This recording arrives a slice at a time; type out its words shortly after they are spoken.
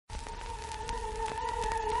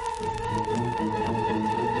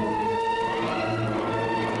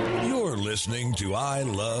You're listening to I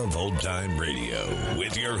Love Old Time Radio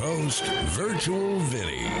with your host, Virtual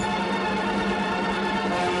Vinny.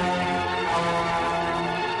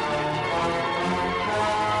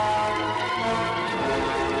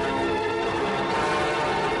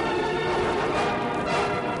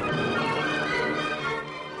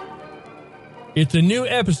 It's a new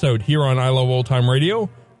episode here on I Love Old Time Radio.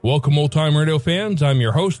 Welcome, Old Time Radio fans. I'm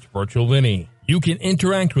your host, Virtual Vinny. You can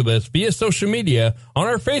interact with us via social media on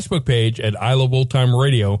our Facebook page at I Love Old Time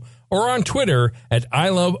Radio or on Twitter at I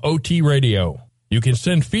Love OT Radio. You can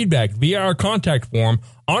send feedback via our contact form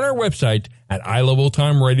on our website at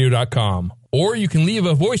iloveoldtimeradio.com, or you can leave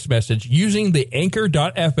a voice message using the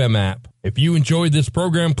Anchor.fm app. If you enjoyed this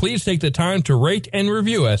program, please take the time to rate and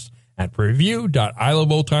review us at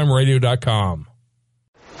review.iloveoldtimeradio.com.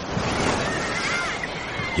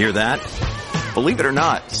 Hear that? Believe it or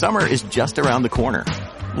not, summer is just around the corner.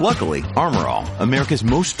 Luckily, Armor All, America's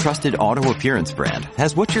most trusted auto appearance brand,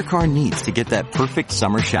 has what your car needs to get that perfect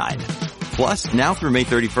summer shine. Plus, now through May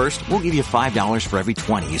 31st, we'll give you $5 for every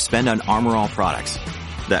 $20 you spend on Armor All products.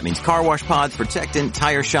 That means car wash pods, protectant,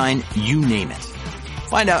 tire shine, you name it.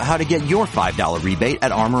 Find out how to get your $5 rebate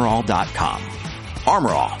at armorall.com.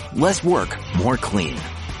 Armor All, less work, more clean.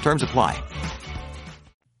 Terms apply.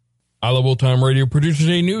 I Love Old Time Radio produces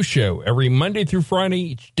a new show every Monday through Friday,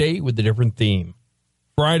 each day with a different theme.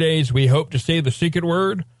 Fridays, we hope to say the secret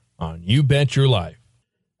word on You Bet Your Life.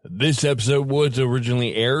 This episode was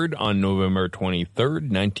originally aired on November 23rd,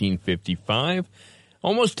 1955,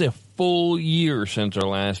 almost a full year since our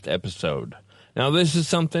last episode. Now, this is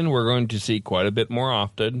something we're going to see quite a bit more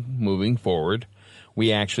often moving forward.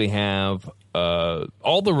 We actually have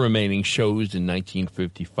all the remaining shows in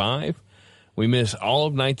 1955. We miss all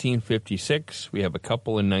of 1956. We have a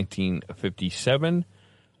couple in 1957,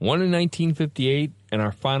 one in 1958, and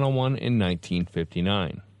our final one in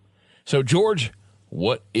 1959. So, George,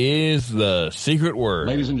 what is the secret word?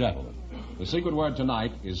 Ladies and gentlemen, the secret word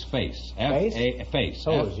tonight is face. Face? Face.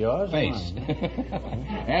 Oh, it's yours? Face.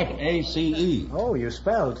 F-A-C-E. Oh, you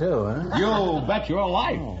spell too, huh? You bet your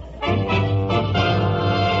life.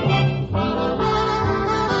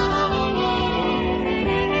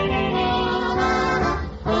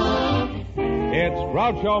 It's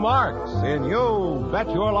Groucho Marx in You Bet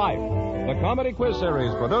Your Life, the comedy quiz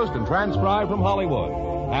series produced and transcribed from Hollywood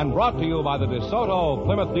and brought to you by the DeSoto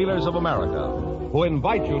Plymouth Dealers of America, who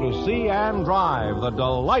invite you to see and drive the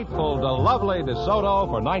delightful, lovely DeSoto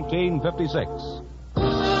for 1956.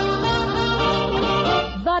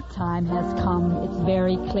 The time has come, it's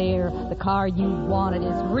very clear. The car you wanted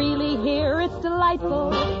is really here. It's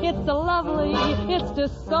delightful, it's lovely, it's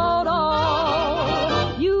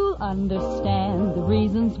DeSoto. You'll understand the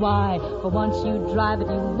reasons why. For once you drive it,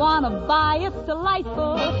 you want to buy. It's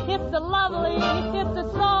delightful, it's lovely, it's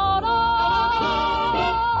DeSoto.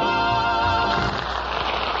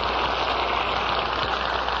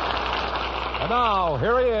 And now,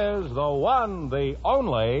 here he is, the one, the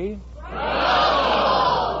only...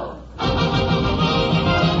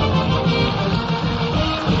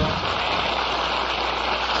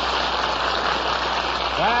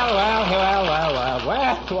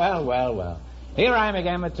 Well. Here I am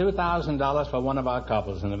again with $2,000 for one of our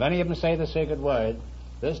couples, and if any of them say the secret word,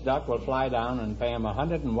 this duck will fly down and pay them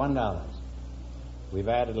 $101. We've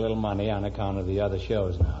added a little money on account of the other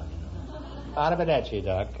shows now. Arrivederci,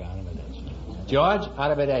 duck. Arrivederci. George,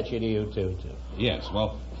 arrivederci to you, too. Yes,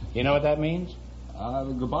 well... You know what that means?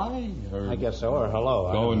 Goodbye? Or I guess so, or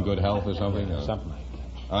hello. Go in good health or something? Something like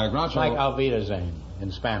that. Groucho... Like Auf Wiedersehen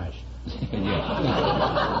in Spanish. Yes.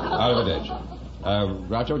 Arrivederci.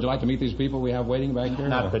 Groucho, would you like to meet these people we have waiting back here?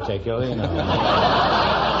 Not particularly, no.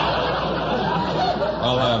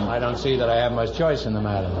 Well, I don't see that I have much choice in the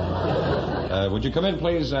matter. Would you come in,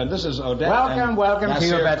 please? This is Odette. Welcome to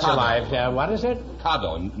Your Bet Your Life. What is it?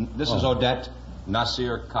 Cado. This is Odette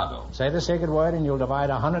Nasir Cado. Say the secret word and you'll divide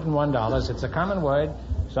 $101. It's a common word,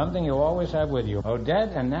 something you always have with you.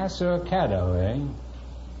 Odette and Nasir Cado, eh?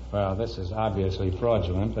 Well, this is obviously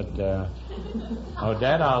fraudulent, but,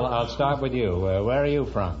 Odette, I'll start with you. Where are you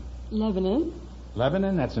from? Lebanon.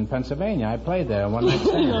 Lebanon? That's in Pennsylvania. I played there one night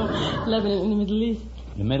stand. No, Lebanon in the Middle East.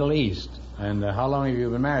 The Middle East. And how long have you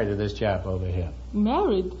been married to this chap over here?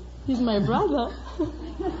 Married? He's my brother.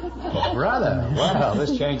 Brother? Well,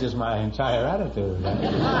 this changes my entire attitude.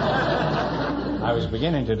 I was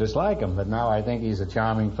beginning to dislike him, but now I think he's a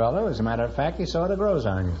charming fellow. As a matter of fact, he sort of grows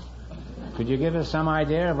on you. Could you give us some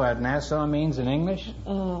idea of what Nassau means in English?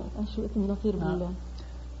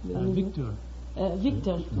 Victor.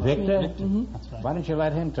 Victor. Victor? Mm-hmm. Why don't you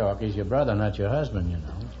let him talk? He's your brother, not your husband, you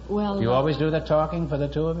know. Well, Do you always do the talking for the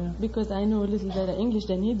two of you? because I know a little better English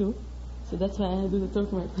than he do, so that's why I do the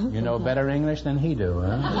talk myself. You know better English than he do,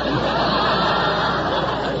 huh?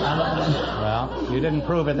 Well, you didn't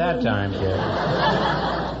prove it that time, kid.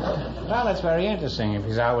 Well, that's very interesting. If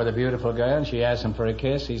he's out with a beautiful girl and she asks him for a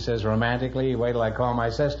kiss, he says romantically, wait till I call my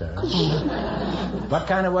sister. What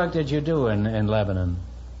kind of work did you do in Lebanon?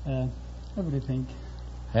 Everything.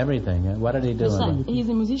 Everything. What did he do? He's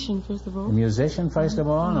a musician, first of all. A musician, first of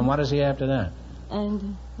all? And what is he after that?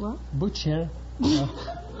 And, what? Butcher.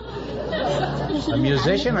 A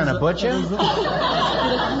musician and a butcher?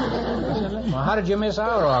 Well, how did you miss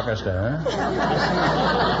our orchestra,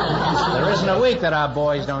 huh? There isn't a week that our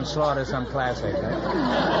boys don't slaughter some classic.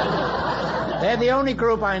 Huh? They're the only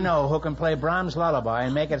group I know who can play Brahms' Lullaby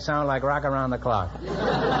and make it sound like Rock Around the Clock.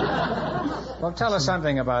 Well, tell us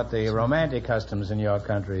something about the romantic customs in your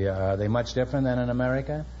country. Are they much different than in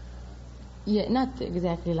America? Yeah, not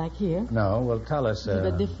exactly like here. No, well, tell us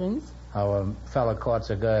The difference. how a fella courts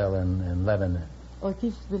a girl in Lebanon.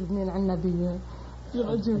 وكيف بلبنان عنا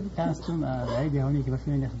بالعجوب. كاستم العيدة هونيك ما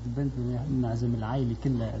فينا ناخذ البنت ونعزم العائلة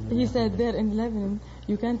كلها. He said there in Lebanon,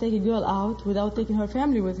 you can't take a girl out without taking her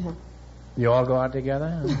family with him. You all go out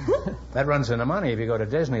together? That runs into money if you go to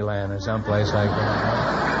Disneyland or someplace like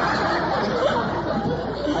that.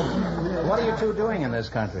 What are you two doing in this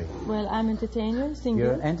country? Well, I'm entertainer, singer.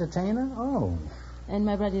 You're an entertainer? Oh. And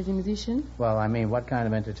my brother is a musician. Well, I mean, what kind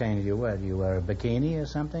of entertainer do you wear? Do you wear a bikini or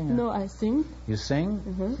something? No, I sing. You sing?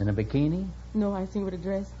 Mhm. In a bikini? No, I sing with a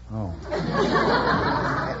dress. Oh.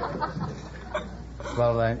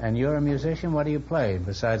 Well, and you're a musician? What do you play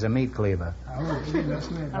besides a meat cleaver?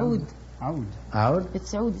 Oud. عود. Out?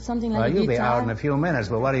 It's oud. It's something like Well, a you'll guitar. be out in a few minutes,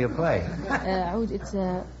 but what do you play? Oud, it's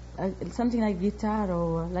something like guitar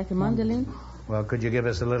or like a mandolin. Well, could you give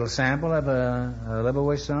us a little sample of a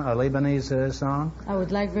Lebanese song? I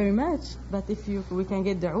would like very much, but if we can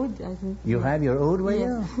get the oud, I think. You have your oud with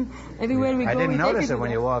Yes. you? Everywhere we go, I didn't we notice take it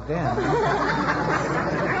when you walked in. We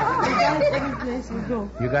got it every place we go.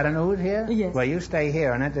 You got an oud here? Yes. Well, you stay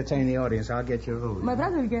here and entertain the audience. I'll get your oud. My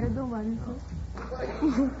brother will get it, don't worry.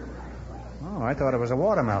 Oh, I thought it was a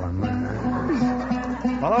watermelon.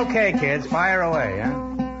 Well, okay, kids, fire away, huh?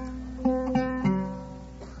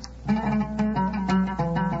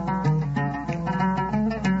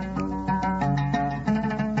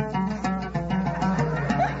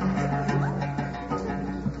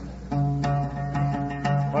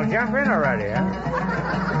 Well, jump in already, huh?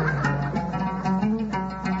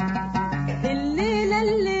 الليلة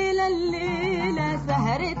الليلة الليلة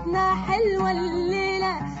سهرتنا حلوة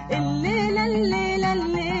الليلة الليلة الليلة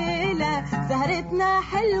الليلة سهرتنا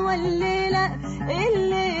حلوة الليلة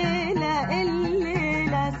الليلة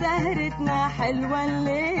الليلة سهرتنا حلوة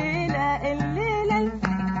الليلة الليلة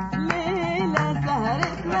الليلة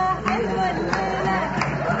سهرتنا حلوة الليلة.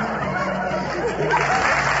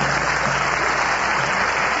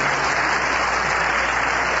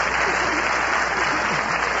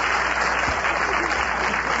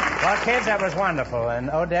 Well, kids, that was wonderful.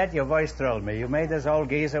 And Odette, your voice thrilled me. You made this old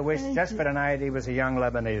geezer wish just for tonight he was a young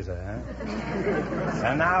Lebanese, huh?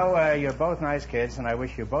 And now you're both nice kids, and I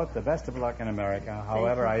wish you both the best of luck in America.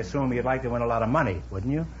 However, I assume you'd like to win a lot of money,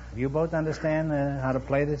 wouldn't you? You both understand how to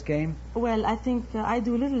play this game? Well, I think I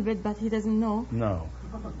do a little bit, but he doesn't know. No.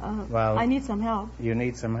 Well, I need some help, You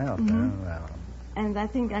need some help, Mhm. huh? Well, and I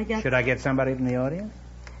think I got. should I get somebody from the audience?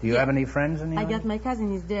 Do you Yeah. have any friends in the I audience? got my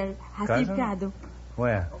cousin is there. Hasib Cousin? Kado.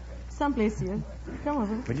 Where? Someplace here. Come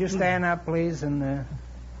over. Would you stand up, please, and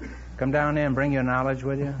come down there and bring your knowledge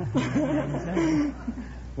with you?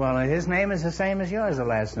 Well, his name is the same as yours, the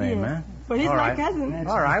last name, Yes. huh? But he's All my right. cousin.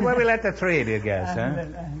 All right, well, we let the three of you guess, huh?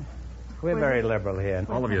 We're very liberal here.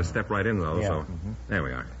 All of you step right in, though, Yeah. so there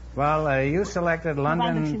we are. Well, you selected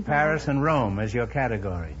London, Paris, and Rome as your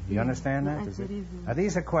category. You understand that?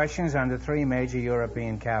 These are questions on the three major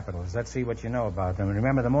European capitals. Let's see what you know about them. And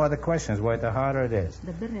remember, the more the questions were, the harder it is.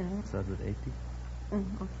 Start with 80.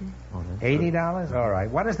 Okay. $80? All right.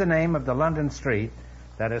 What is the name of the London street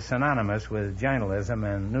that is synonymous with journalism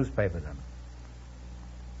and newspaperdom?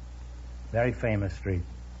 Very famous street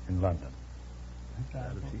in London.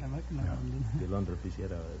 في لندن في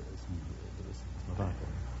شارع اسمه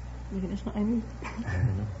لكن ايش ناقمين؟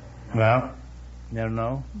 Well, Never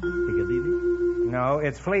know? Piccadilly? No,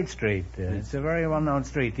 it's Fleet Street. It's a very well-known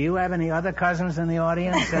street. Do you have any other cousins in the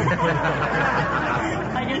audience?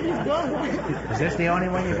 I guess it's gone. Is this the only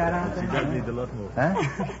one you got out there? She does need a lot more. Huh?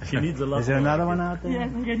 She needs a lot more. Is there another one out there?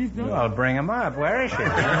 Yes, I guess it's gone. Well, bring him up. Where is she? Bring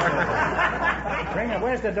her.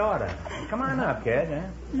 Where's the daughter? Come on up, kid. Huh?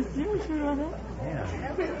 You serious about that? Yeah.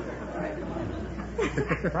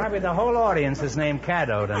 Probably the whole audience is named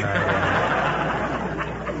Caddo tonight.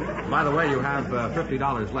 By the way, you have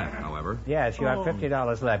 $50 left, however. Yes, you have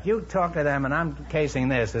 $50 left. You talk to them, and I'm casing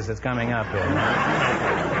this as it's coming up here.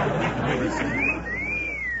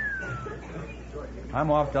 I'm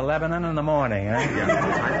off to Lebanon in the morning, huh?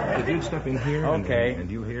 Yeah. If you'd step in here, Okay. and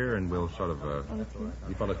you here, and we'll sort of,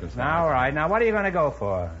 you fellas can stop. Now, all right. Now, what are you going to go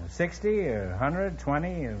for? 60 or 100,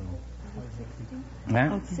 20? Or... 60.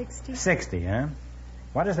 Huh? 60. 60, huh?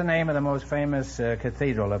 What is the name of the most famous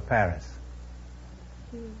cathedral of Paris?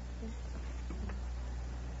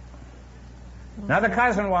 Another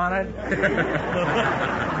cousin wanted.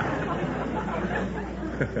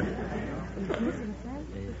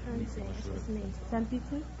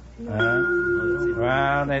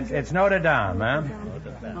 Well, it's Notre Dame, huh?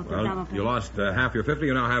 Well, you lost half your 50.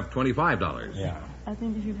 You now have $25. Yeah. I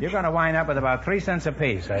think if you... You're going to wind up with about 3 cents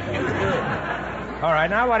apiece, I think. All right,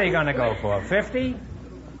 now what are you going to go for? 50?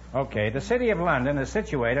 Okay, the city of London is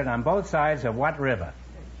situated on both sides of what river?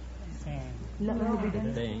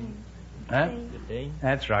 Huh?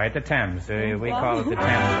 That's right, the Thames. We call it the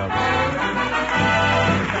Thames.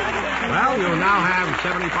 Well, you now have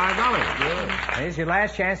 $75. Here's your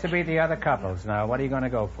last chance to beat the other couples. Now, what are you going to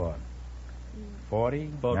go for? 40,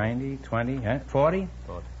 90, 20, huh? 40?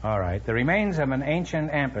 40. All right. The remains of an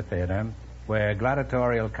ancient amphitheater where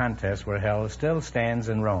gladiatorial contests were held still stands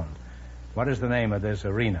in Rome. What is the name of this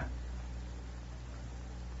arena?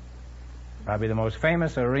 Probably the most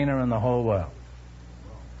famous arena in the whole world.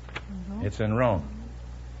 It's in Rome.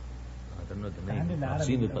 I don't know the name. I've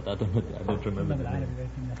seen it, but I don't remember the name.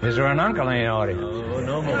 Is there an uncle in the audience? Oh,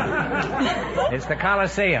 no more. It's the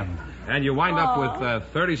Colosseum. And you wind up with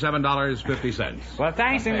 $37.50. Well,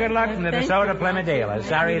 thanks and good luck from the DeSoto Plymouth dealers.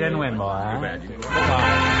 Sorry you didn't win more, huh?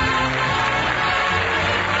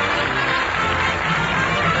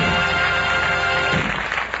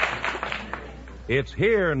 It's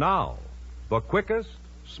here now. The quickest,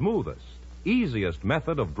 smoothest, easiest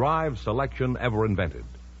method of drive selection ever invented.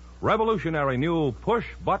 Revolutionary new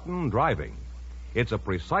push-button driving. It's a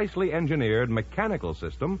precisely engineered mechanical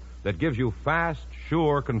system that gives you fast,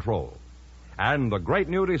 sure control. And the great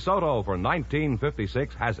new DeSoto for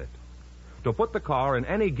 1956 has it. To put the car in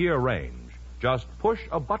any gear range, just push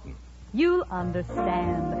a button. You'll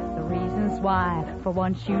understand the reasons why. For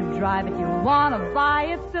once you drive it, you want to buy.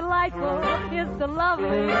 It's delightful, it's the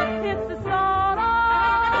lovely, it's DeSoto.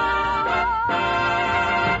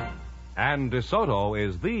 And DeSoto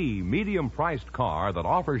is the medium-priced car that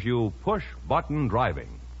offers you push-button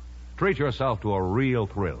driving. Treat yourself to a real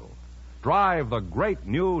thrill. Drive the great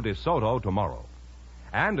new DeSoto tomorrow.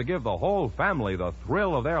 And to give the whole family the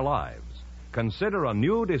thrill of their lives, consider a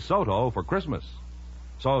new DeSoto for Christmas.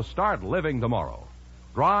 So start living tomorrow.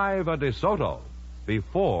 Drive a DeSoto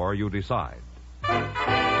before you decide.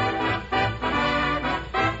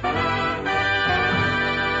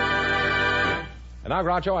 And now,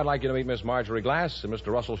 Groucho, I'd like you to meet Miss Marjorie Glass and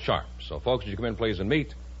Mr. Russell Sharp. So, folks, would you come in, please, and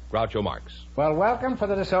meet Groucho Marx. Well, welcome for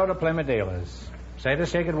the DeSoto Plymouth dealers. Say the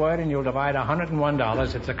secret word and you'll divide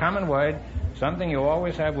 $101. It's a common word, something you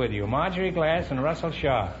always have with you. Marjorie Glass and Russell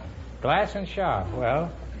Sharp. Glass and Sharp.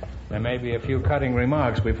 Well, there may be a few cutting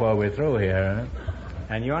remarks before we're through here. Huh?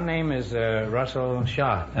 And your name is Russell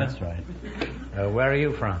Sharp. That's right. Where are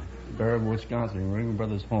you from? Burb, Wisconsin, Ringling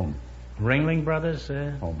Brothers home. Ringling Brothers?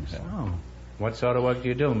 Home, yeah. Oh. What sort of work do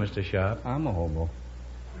you do, Mr. Sharp? I'm a hobo.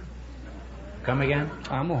 Come again?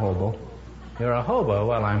 I'm a hobo. You're a hobo?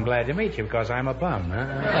 Well, I'm glad to meet you because I'm a bum, huh?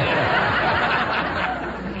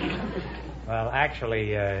 Well,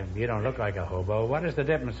 actually, you don't look like a hobo. What is the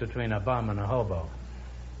difference between a bum and a hobo?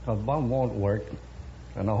 A bum won't work,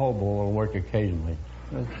 and a hobo will work occasionally.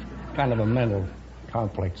 It's kind of a mental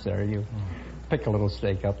complex there. You pick a little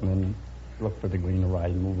stake up and then look for the green to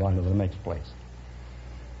ride and move on to the next place.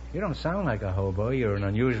 You don't sound like a hobo. You're an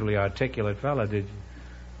unusually articulate fellow. Do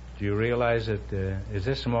you realize that, is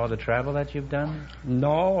this some more of the travel that you've done?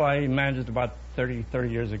 No, I managed about 30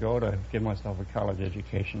 years ago to give myself a college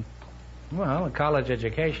education. Well, a college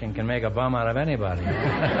education can make a bum out of anybody.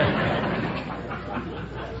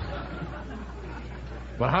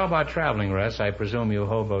 Well, how about traveling, Russ? I presume you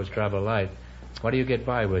hobos travel light. What do you get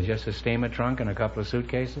by with? Just a steamer trunk and a couple of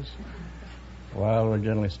suitcases? Well, we're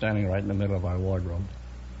generally standing right in the middle of our wardrobe.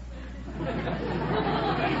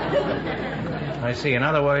 I see. In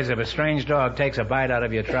other words, if a strange dog takes a bite out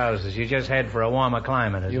of your trousers, you just head for a warmer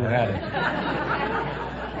climate. You had it.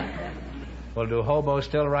 Well, do hobos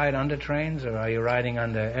still ride under trains, or are you riding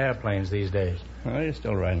under airplanes these days? Well, you're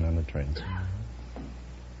still riding on the trains.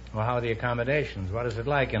 Well, how are the accommodations? What is it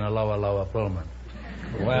like in a lower Pullman?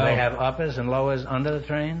 Well, do they have uppers and lowers under the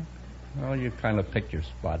train? Well, you kind of pick your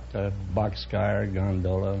spot. Boxcar,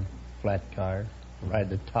 gondola, flat car. Ride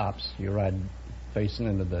the tops. You ride facing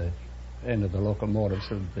into the locomotive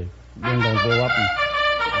so that the windows go up and...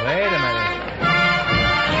 Wait a minute.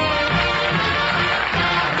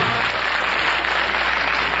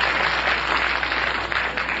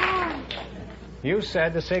 You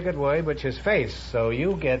said the secret word, which is face, so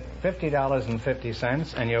you get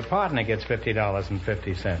 $50.50, and your partner gets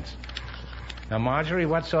 $50.50. Now, Marjorie,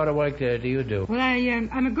 what sort of work do you do? Well,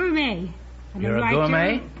 I'm a gourmet. You're a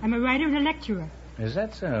gourmet? I'm a writer and a lecturer. Is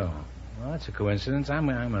that so? Well, that's a coincidence. I'm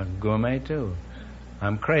a gourmet, too.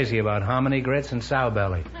 I'm crazy about hominy, grits, and sow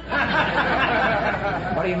belly.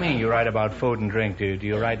 What do you mean you write about food and drink? Do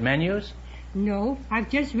you write menus? No, I've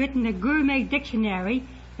just written a gourmet dictionary.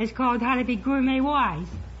 It's called How to Be Gourmet Wise.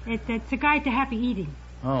 It's a guide to happy eating.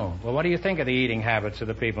 Oh, well, what do you think of the eating habits of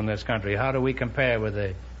the people in this country? How do we compare with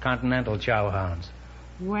the continental chowhounds?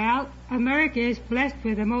 Well, America is blessed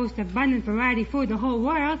with the most abundant variety of food in the whole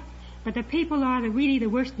world, but the people are really the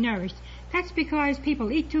worst nourished. That's because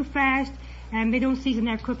people eat too fast and they don't season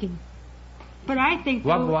their cooking. But I think...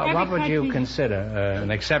 What would you consider an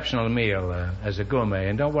exceptional meal as a gourmet?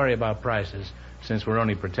 And don't worry about prices, since we're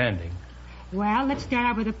only pretending. Well, let's start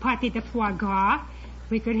out with a pâté de foie gras.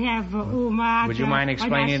 We could have homard. Would you mind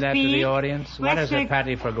explaining that to the audience? What is a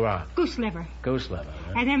pâté foie gras? Goose liver. Goose liver.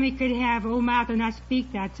 Huh? And then we could have homard on our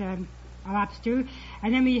speak, that's a lobster.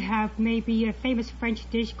 And then we have maybe a famous French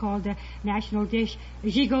dish called the national dish,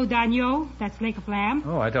 gigot d'agneau, that's leg of lamb.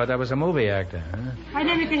 Oh, I thought that was a movie actor. Huh? And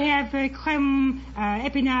then we could have crème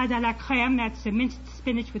épinards à la crème, that's minced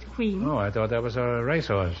spinach with cream. Oh, I thought that was a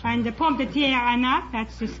racehorse. And the pomme de terre à nut,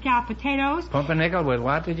 that's the scalloped potatoes. Pumpernickel with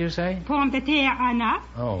what, did you say? Pomme de terre à nut.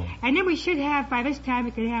 Oh. And then we should have, by this time,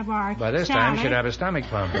 we could have our By this salad. time, we should have a stomach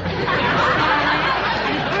pump.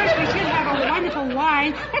 And first, we should have a wonderful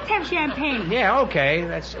wine. Let's have champagne. Yeah, okay.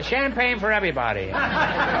 That's champagne for everybody.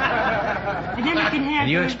 And then we can have...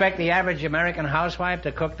 And you expect the average American housewife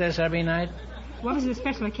to cook this every night? What was the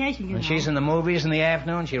special occasion, you When know? she's in the movies in the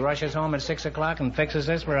afternoon, she rushes home at 6 o'clock and fixes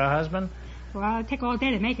this for her husband? Well, it'll take all day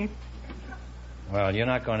to make it. Well, you're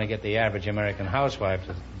not going to get the average American housewife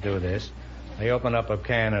to do this. They open up a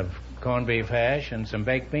can of corned beef hash and some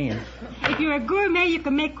baked beans. If you're a gourmet, you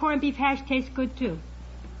can make corned beef hash taste good, too.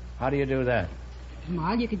 How do you do that?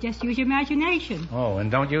 Well, you could just use your imagination. Oh,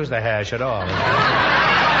 and don't use the hash at all.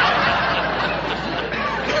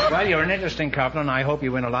 Well, you're an interesting couple, and I hope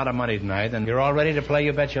you win a lot of money tonight. And you're all ready to play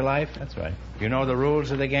You Bet Your Life? That's right. You know the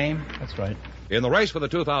rules of the game? That's right. In the race for the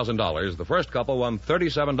 $2,000, the first couple won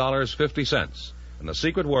 $37.50. And the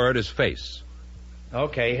secret word is face.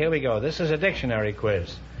 Okay, here we go. This is a dictionary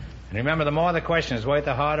quiz. And remember, the more the question is worth,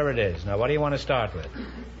 the harder it is. Now, what do you want to start with?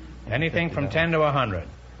 Anything from 10 to 100.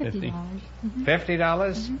 $50. $50?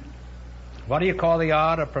 Mm-hmm. What do you call the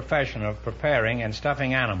art or profession of preparing and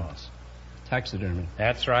stuffing animals? Taxidermy.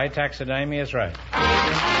 That's right. Taxidermy is right.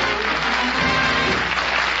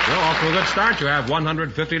 Well, off to a good start. You have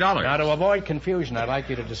 $150. Now, to avoid confusion, I'd like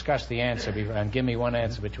you to discuss the answer and give me one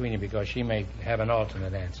answer between you because she may have an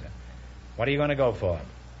alternate answer. What are you going to go for?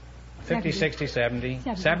 50, 60, 70?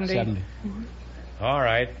 70? 70. Mm-hmm. All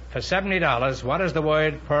right. For $70, what does the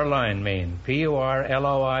word purloin mean?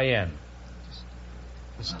 P-U-R-L-O-I-N.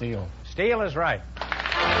 Steel. Steel is right.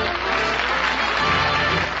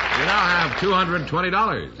 You now have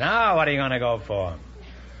 $220. Now, what are you going to go for?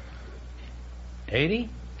 80?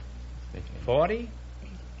 40?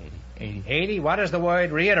 80. 80? What does the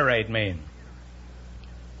word reiterate mean?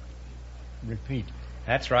 Repeat.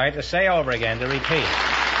 That's right. To say over again, to repeat. You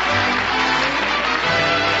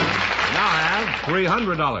now have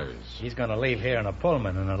 $300. He's going to leave here in a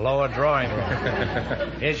Pullman in a lower drawing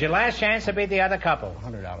room. Here's your last chance to beat the other couple.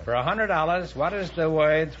 $100. For $100, what is the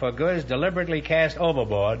word for goods deliberately cast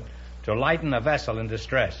overboard to lighten a vessel in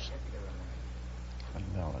distress?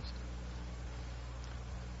 $100.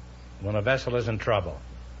 When a vessel is in trouble.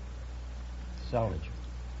 Salvage.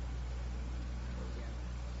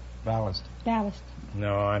 Ballast. Ballast.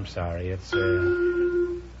 No, I'm sorry. It's,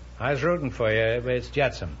 I was rooting for you, but it's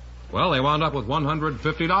jetsam. Well, they wound up with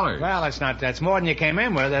 $150. Well, that's more than you came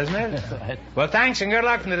in with, isn't it? Right. Well, thanks and good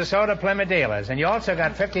luck from the DeSoto Plymouth dealers. And you also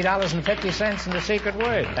got $50.50 in the secret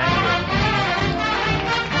word. Thank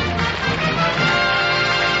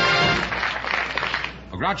you.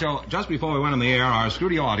 Groucho, just before we went on the air, our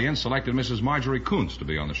studio audience selected Mrs. Marjorie Kuntz to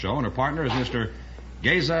be on the show, and her partner is Mr.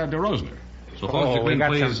 Geza DeRosner. So, folks, you can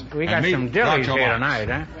please... We got some dillies here tonight,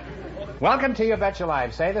 huh? Welcome to You Bet Your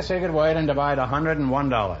Life. Say the secret word and divide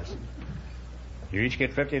 $101. You each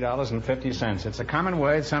get $50.50. It's a common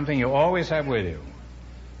word, something you always have with you.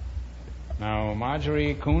 Now,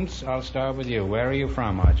 Marjorie Kuntz, I'll start with you. Where are you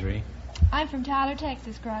from, Marjorie? I'm from Tyler,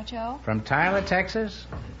 Texas, Groucho. From Tyler, Texas?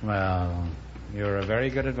 Well, you're a very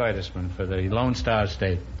good advertisement for the Lone Star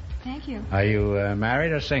State. Thank you. Are you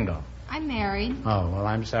married or single? I'm married. Oh, well,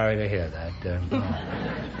 I'm sorry to hear that.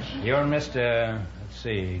 You're Mr., let's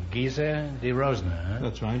see, Geza DeRosner, huh?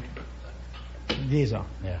 That's right. Geza.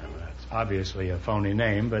 Yeah, well, that's obviously a phony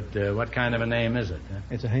name, but what kind of a name is it?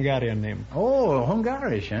 It's a Hungarian name. Oh,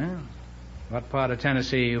 Hungarish, huh? What part of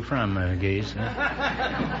Tennessee are you from, Geese?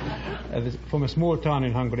 From a small town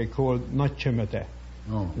in Hungary called Nagykőmete.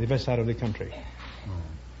 Oh. The west side of the country. Oh.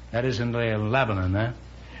 That is in Lebanon, huh?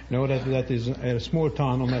 No, that is a small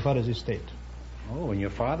town on my father's estate. Oh, in your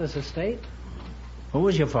father's estate? Who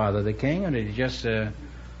was your father, the king, or did he just own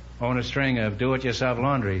a string of do-it-yourself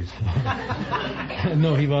laundries?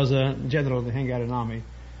 No, he was a general of the Hungarian army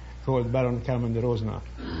called Baron Kálmán DeRosner.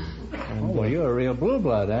 Oh, well, you're a real blue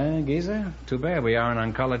blood, eh, Geezer? Too bad we aren't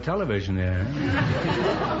on color television there.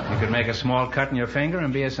 You could make a small cut in your finger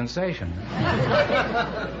and be a sensation.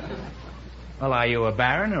 Well, are you a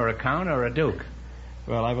baron or a count or a duke?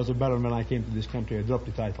 Well, I was a baron when I came to this country. I dropped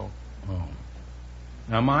the title. Oh.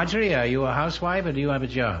 Now, Marjorie, are you a housewife or do you have a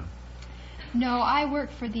job? No, I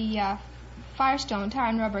work for the Firestone Tire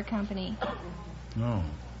and Rubber Company. Oh.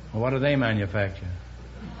 Well, what do they manufacture?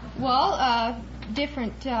 Well,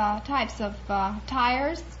 different types of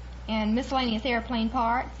tires and miscellaneous airplane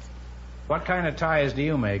parts. What kind of tires do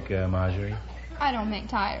you make, Marjorie? I don't make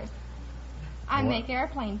tires. I make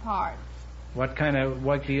airplane parts. What kind of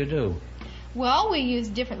work do you do? Well, we use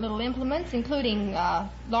different little implements, including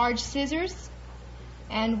large scissors,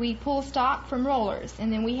 and we pull stock from rollers,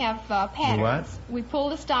 and then we have patterns. What? We pull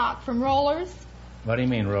the stock from rollers. What do you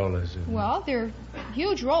mean rollers? Well, they're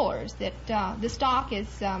huge rollers that the stock is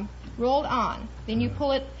rolled on. Then you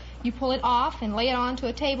pull it off and lay it onto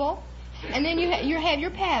a table, and then you have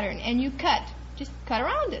your pattern, and you just cut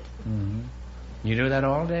around it. Mm-hmm. You do that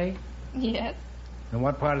all day? Yes. And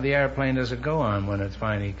what part of the airplane does it go on when it's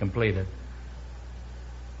finally completed?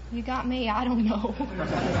 You got me. I don't know.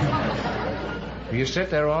 You sit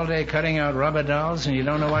there all day cutting out rubber dolls and you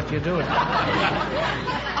don't know what you're doing.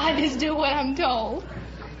 I just do what I'm told.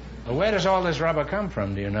 Well, where does all this rubber come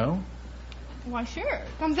from, do you know? Why, sure.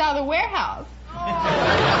 It comes out of the warehouse.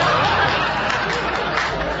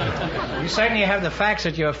 You certainly have the facts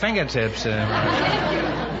at your fingertips.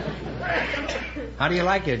 How do you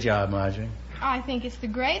like your job, Marjorie? I think it's the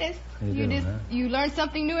greatest. You learn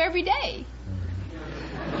something new every day.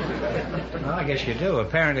 Well, I guess you do.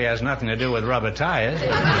 Apparently it has nothing to do with rubber tires.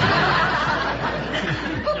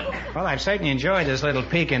 Well, I've certainly enjoyed this little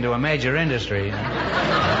peek into a major industry. You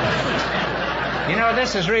know,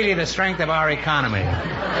 this is really the strength of our economy.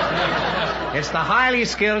 It's the highly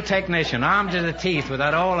skilled technician, armed to the teeth with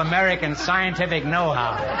that old American scientific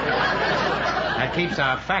know-how that keeps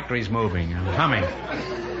our factories moving and humming.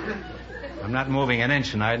 I'm not moving an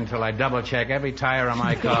inch tonight until I double-check every tire on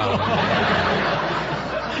my car.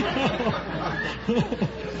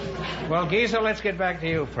 Well, Geezer, let's get back to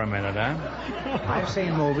you for a minute, huh? I've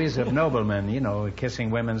seen movies of noblemen, you know,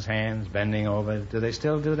 kissing women's hands, bending over. Do they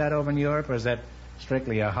still do that over in Europe, or is that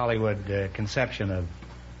strictly a Hollywood conception of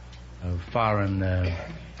foreign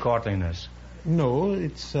courtliness? No,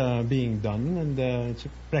 it's being done, and it's a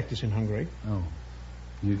practice in Hungary. Oh.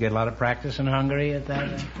 You get a lot of practice in Hungary at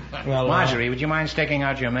that? Well, Marjorie, would you mind sticking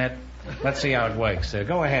out your mitt? Let's see how it works.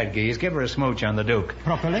 Go ahead, Geese. Give her a smooch on the Duke.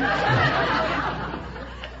 Properly?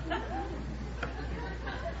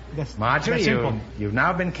 Marjorie, you've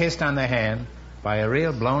now been kissed on the hand by a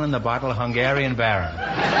real blown-in-the-bottle Hungarian baron.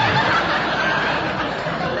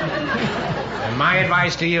 And my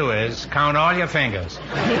advice to you is count all your fingers.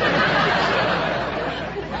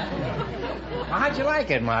 How'd you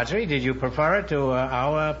like it, Marjorie? Did you prefer it to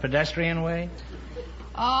our pedestrian way?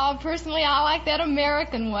 Personally, I like that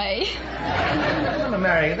American way.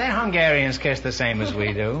 Well, the Hungarians kiss the same as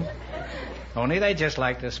we do. Only they just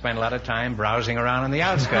like to spend a lot of time browsing around on the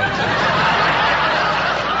outskirts.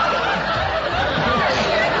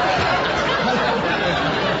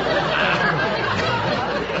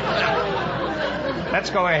 Let's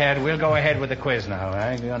go ahead. We'll go ahead with the quiz now,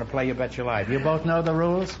 eh? You're going to play You Bet Your Life. You both know the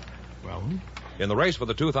rules? Well, in the race for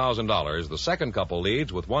the $2,000, the second couple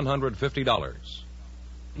leads with $150.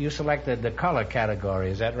 You selected the color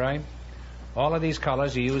category, is that right? All of these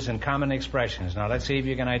colors are used in common expressions. Now, let's see if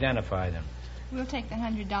you can identify them. We'll take the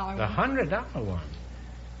 $100 one. The $100 one.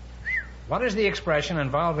 What is the expression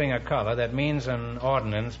involving a color that means an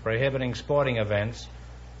ordinance prohibiting sporting events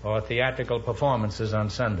or theatrical performances on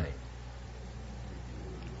Sunday?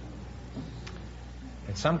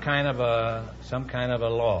 It's some kind of a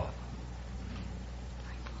law.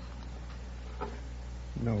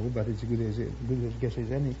 No, but it's good as guess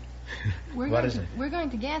as any. What is it? We're going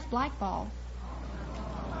to guess blackball.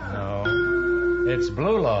 No, it's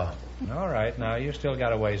blue law. All right, now you still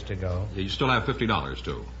got a ways to go. You still have $50,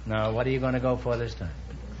 too. Now, what are you going to go for this time?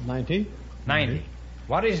 90. 90.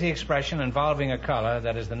 What is the expression involving a color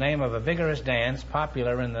that is the name of a vigorous dance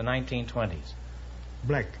popular in the 1920s?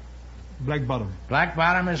 Black. Black bottom. Black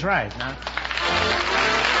bottom is right. Now,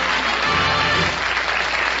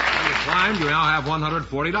 You climbed. You now have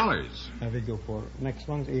 $140. I will go for next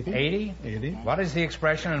one's 80. 80? 80. What is the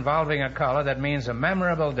expression involving a color that means a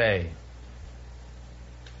memorable day?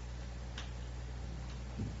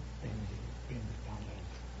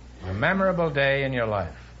 A memorable day in your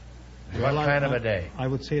life. What kind of a day? I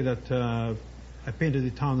would say that I painted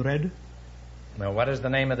the town red. Now, what is the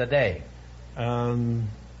name of the day? A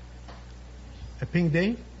pink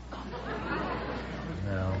day.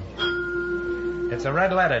 No. It's a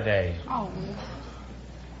red letter day. Oh.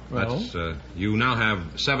 That's, you now have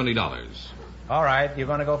 $70. All right, you're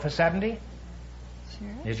going to go for 70? Sure.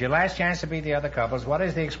 Here's your last chance to beat the other couples. What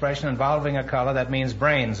is the expression involving a color that means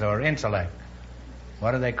brains or intellect?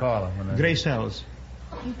 What do they call them? Gray cells.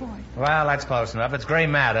 Oh, boy. Well, that's close enough. It's gray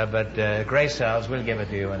matter, but gray cells, we'll give it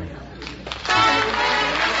to you anyhow.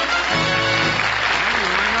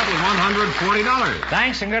 And you wind up with $140.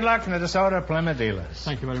 Thanks and good luck from the DeSoto Plymouth dealers.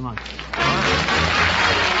 Thank you very much.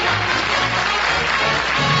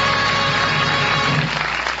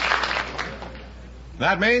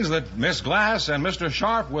 That means that Miss Glass and Mr.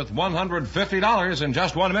 Sharp with $150 in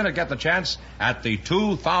just 1 minute get the chance at the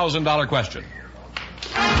 $2,000 question.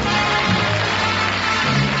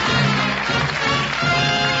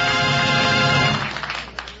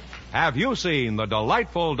 Have you seen the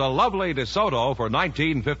delightful, lovely DeSoto for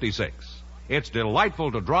 1956? It's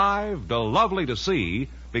delightful to drive, lovely to see,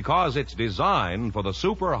 because it's designed for the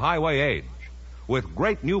super highway age. With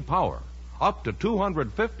great new power, up to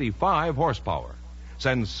 255 horsepower,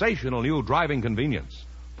 sensational new driving convenience,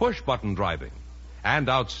 push-button driving, and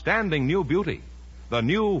outstanding new beauty. The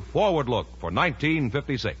new forward look for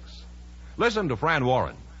 1956. Listen to Fran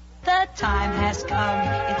Warren. The time has come,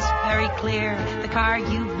 it's very clear. The car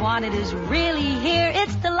you've wanted is really here.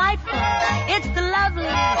 It's delightful, it's the lovely,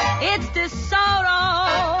 it's DeSoto.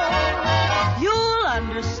 You'll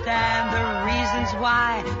understand the reasons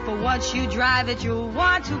why. For once you drive it, you'll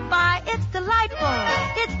want to buy. It's delightful,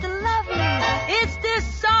 it's the lovely, it's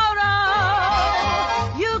DeSoto.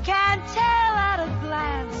 You can tell at a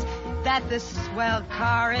glance that this swell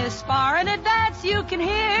car is far in advance. You can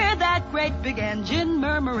hear that great big engine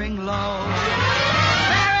murmuring low.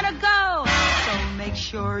 Raring to go, so make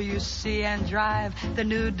sure you see and drive the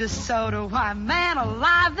new DeSoto. Why, man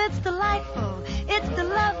alive, it's delightful, it's the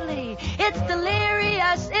lovely, it's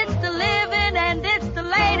delirious, it's the living, and it's the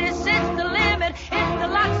latest, it's the limit, it's the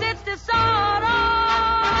lux, it's DeSoto.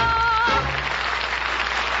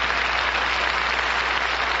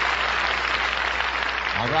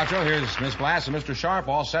 Now, Groucho, here's Miss Glass and Mr. Sharp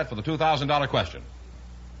all set for the $2,000 question.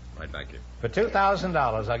 Right back here. For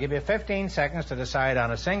 $2,000, I'll give you 15 seconds to decide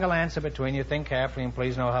on a single answer between you. Think carefully and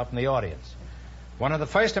please no help from the audience. One of the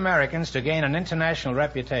first Americans to gain an international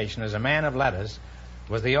reputation as a man of letters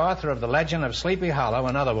was the author of The Legend of Sleepy Hollow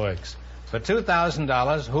and other works. For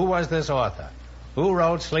 $2,000, who was this author? Who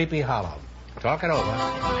wrote Sleepy Hollow? Talk it over.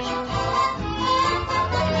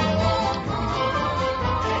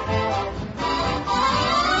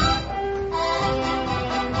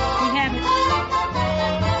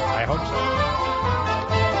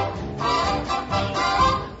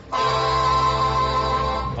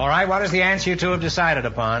 All right, what is the answer you two have decided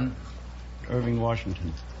upon? Irving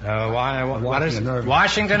Washington. What is Irving.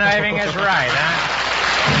 Washington Irving is right, huh?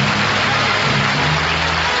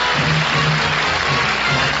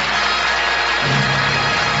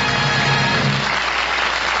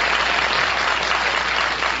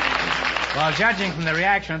 Well, judging from the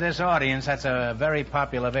reaction of this audience, that's a very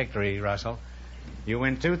popular victory, Russell. You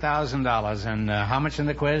win $2,000, and how much in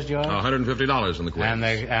the quiz, George? $150 in the quiz.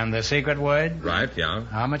 And the secret word? Right, yeah.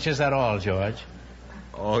 How much is that all, George?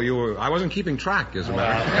 Oh, I wasn't keeping track, as a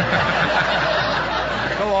matter of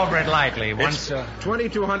fact. Go over it lightly. Once. It's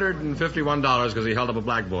 $2,251 because he held up a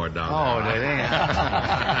blackboard down Oh, did he?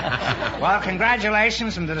 Well,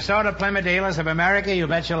 congratulations from the DeSoto Plymouth Dealers of America. You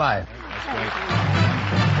bet your life. That's great.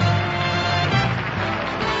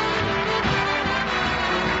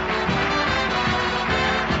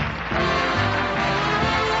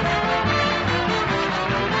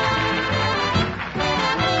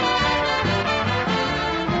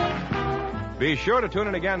 Be sure to tune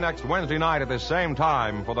in again next Wednesday night at this same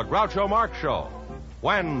time for the Groucho Marx Show,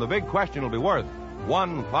 when the big question will be worth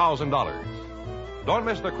 $1,000. Don't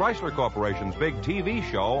miss the Chrysler Corporation's big TV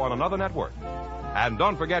show on another network. And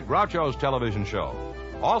don't forget Groucho's television show,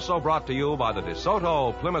 also brought to you by the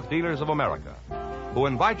DeSoto Plymouth Dealers of America, who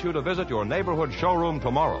invite you to visit your neighborhood showroom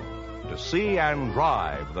tomorrow to see and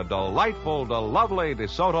drive the delightful, the lovely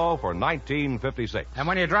DeSoto for 1956. And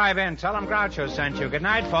when you drive in, tell them Groucho sent you. Good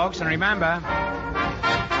night, folks, and remember,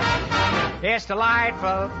 it's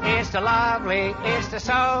delightful, it's the lovely, it's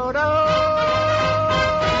DeSoto.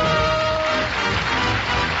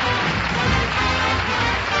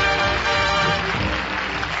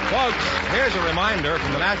 Folks, here's a reminder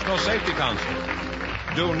from the National Safety Council.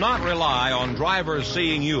 Do not rely on drivers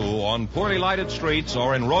seeing you on poorly lighted streets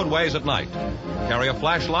or in roadways at night. Carry a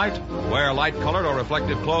flashlight, wear light-colored or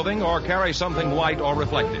reflective clothing, or carry something white or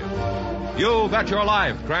reflective. You Bet Your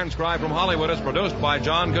Life, transcribed from Hollywood, is produced by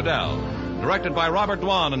John Goodell. Directed by Robert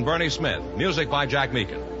Dwan and Bernie Smith. Music by Jack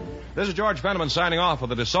Meakin. This is George Fenneman signing off for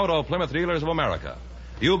the DeSoto Plymouth Dealers of America.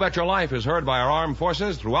 You Bet Your Life is heard by our armed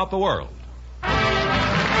forces throughout the world.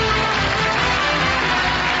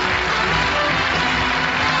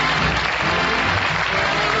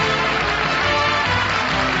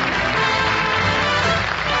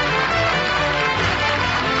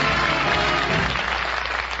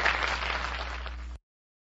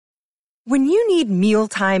 When you need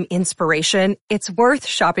mealtime inspiration, it's worth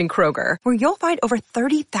shopping Kroger, where you'll find over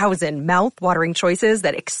 30,000 mouth-watering choices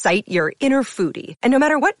that excite your inner foodie. And no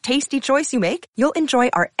matter what tasty choice you make, you'll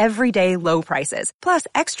enjoy our everyday low prices, plus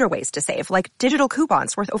extra ways to save, like digital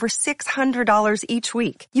coupons worth over $600 each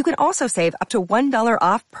week. You can also save up to $1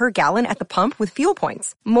 off per gallon at the pump with fuel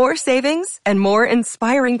points. More savings and more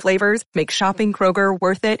inspiring flavors make shopping Kroger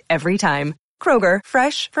worth it every time. Kroger,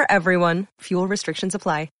 fresh for everyone. Fuel restrictions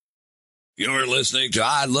apply. You're listening to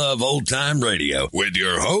I Love Old Time Radio with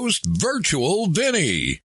your host, Virtual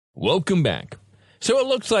Vinny. Welcome back. So it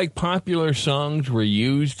looks like popular songs were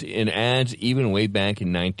used in ads even way back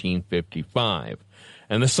in 1955.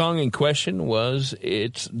 And the song in question was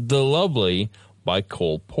It's the Lovely by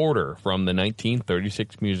Cole Porter from the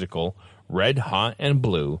 1936 musical Red Hot and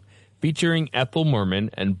Blue, featuring Ethel Merman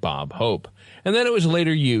and Bob Hope. And then it was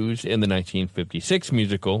later used in the 1956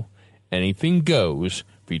 musical Anything Goes,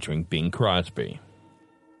 featuring Bing Crosby.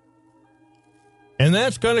 And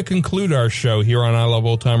that's going to conclude our show here on I Love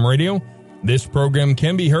Old Time Radio. This program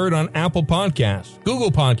can be heard on Apple Podcasts, Google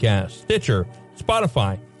Podcasts, Stitcher,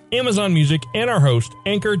 Spotify, Amazon Music, and our host,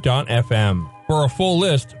 Anchor.fm. For a full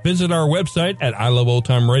list, visit our website at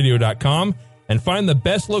iloveoldtimeradio.com and find the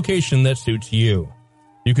best location that suits you.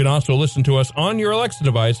 You can also listen to us on your Alexa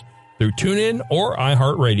device through TuneIn or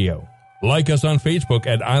iHeartRadio. Like us on Facebook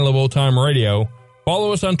at I Love Old Time Radio.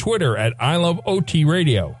 Follow us on Twitter at I Love OT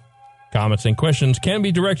Radio. Comments and questions can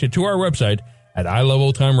be directed to our website at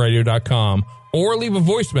iloveoldtimeradio.com or leave a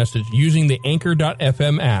voice message using the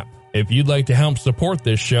Anchor.fm app. If you'd like to help support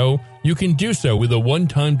this show, you can do so with a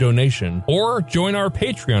one-time donation or join our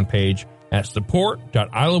Patreon page at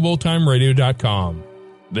support.iloveoldtimeradio.com.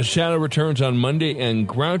 The Shadow returns on Monday, and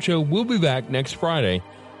Groucho will be back next Friday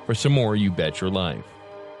for some more You Bet Your Life.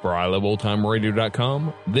 For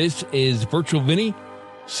iloveoldtimeradio.com, this is Virtual Vinny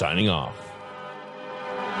signing off.